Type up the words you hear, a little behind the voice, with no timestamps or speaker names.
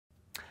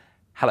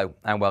Hello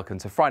and welcome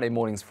to Friday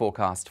morning's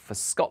forecast for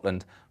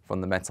Scotland from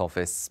the Met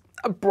Office.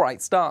 A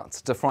bright start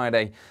to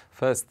Friday.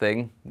 First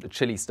thing, the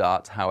chilly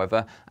start,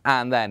 however,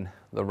 and then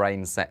the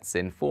rain sets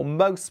in for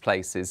most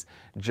places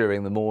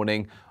during the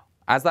morning.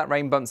 As that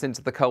rain bumps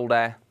into the cold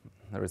air,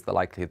 there is the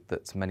likelihood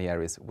that many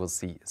areas will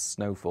see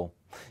snowfall.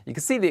 You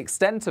can see the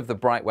extent of the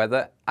bright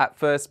weather at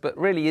first, but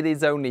really it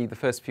is only the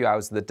first few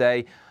hours of the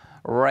day.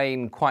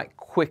 Rain quite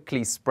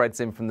quickly spreads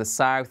in from the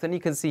south, and you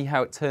can see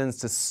how it turns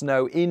to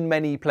snow in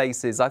many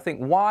places. I think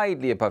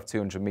widely above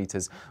 200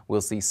 metres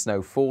we'll see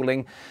snow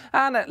falling,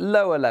 and at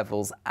lower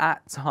levels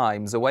at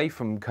times away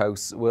from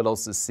coasts we'll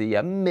also see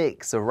a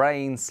mix of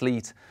rain,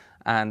 sleet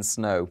and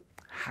snow.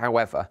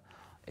 However,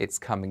 it's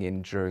coming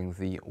in during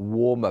the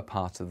warmer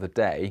part of the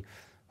day,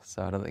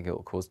 so I don't think it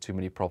will cause too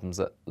many problems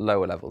at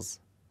lower levels.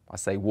 I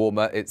say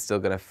warmer, it's still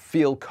going to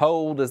feel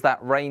cold as that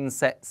rain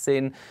sets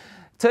in,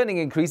 turning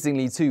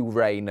increasingly to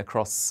rain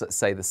across,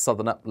 say, the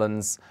southern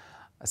uplands,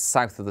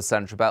 south of the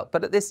central belt.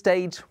 But at this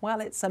stage,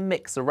 well, it's a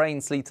mix of rain,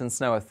 sleet and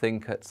snow, I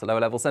think, at lower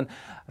levels. And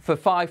for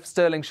Fife,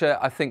 Stirlingshire,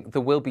 I think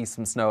there will be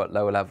some snow at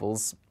lower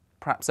levels,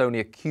 perhaps only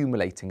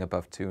accumulating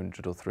above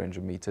 200 or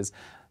 300 metres.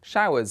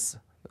 Showers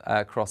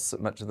across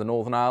much of the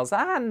Northern Isles,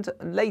 and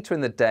later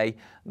in the day,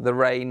 the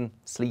rain,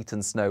 sleet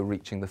and snow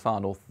reaching the far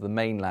north of the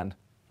mainland.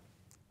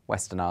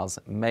 Western Isles,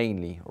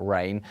 mainly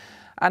rain.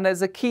 And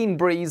there's a keen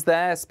breeze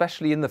there,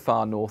 especially in the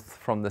far north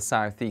from the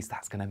southeast.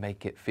 That's going to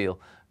make it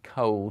feel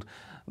cold.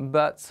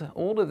 But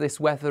all of this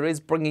weather is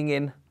bringing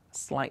in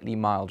slightly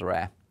milder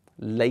air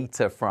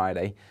later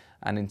Friday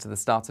and into the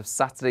start of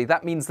Saturday.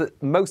 That means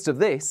that most of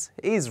this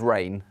is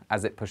rain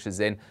as it pushes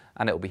in,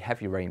 and it'll be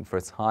heavy rain for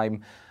a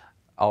time.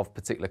 Of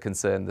particular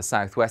concern, the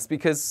southwest,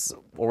 because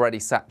already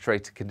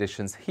saturated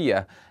conditions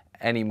here.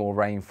 Any more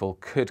rainfall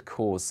could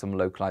cause some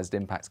localised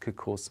impacts, could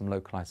cause some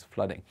localised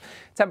flooding.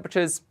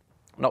 Temperatures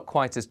not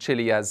quite as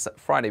chilly as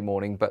Friday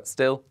morning, but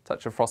still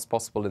touch of frost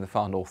possible in the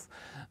far north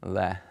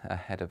there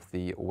ahead of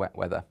the wet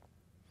weather.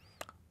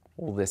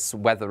 All this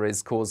weather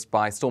is caused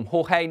by Storm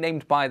Jorge,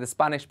 named by the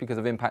Spanish because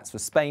of impacts for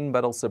Spain,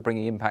 but also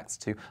bringing impacts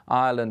to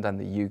Ireland and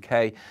the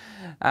UK.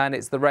 And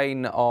it's the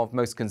rain of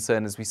most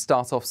concern as we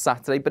start off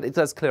Saturday, but it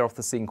does clear off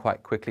the scene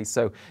quite quickly.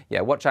 So, yeah,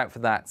 watch out for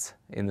that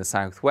in the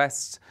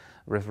southwest.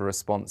 River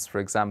response, for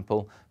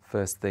example,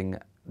 first thing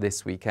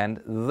this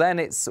weekend. Then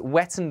it's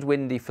wet and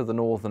windy for the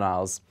Northern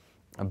Isles,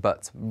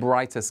 but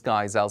brighter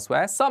skies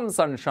elsewhere. Some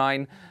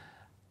sunshine,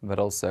 but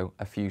also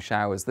a few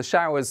showers. The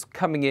showers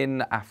coming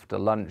in after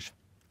lunch.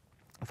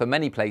 For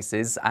many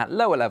places, at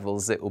lower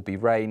levels, it will be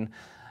rain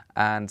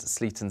and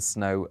sleet and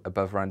snow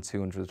above around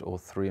 200 or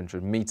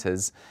 300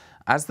 metres.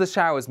 As the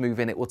showers move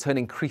in, it will turn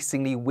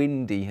increasingly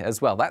windy as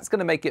well. That's going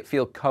to make it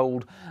feel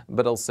cold,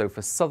 but also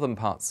for southern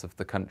parts of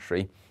the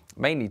country,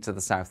 mainly to the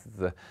south of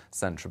the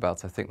central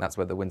belt. I think that's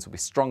where the winds will be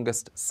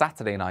strongest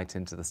Saturday night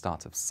into the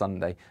start of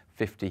Sunday,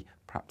 50,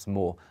 perhaps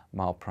more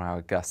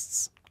mile-per-hour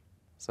gusts.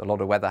 So a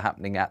lot of weather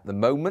happening at the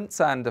moment,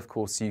 and of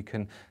course you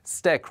can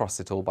stay across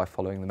it all by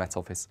following the Met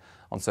Office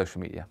on social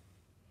media.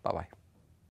 Bye-bye.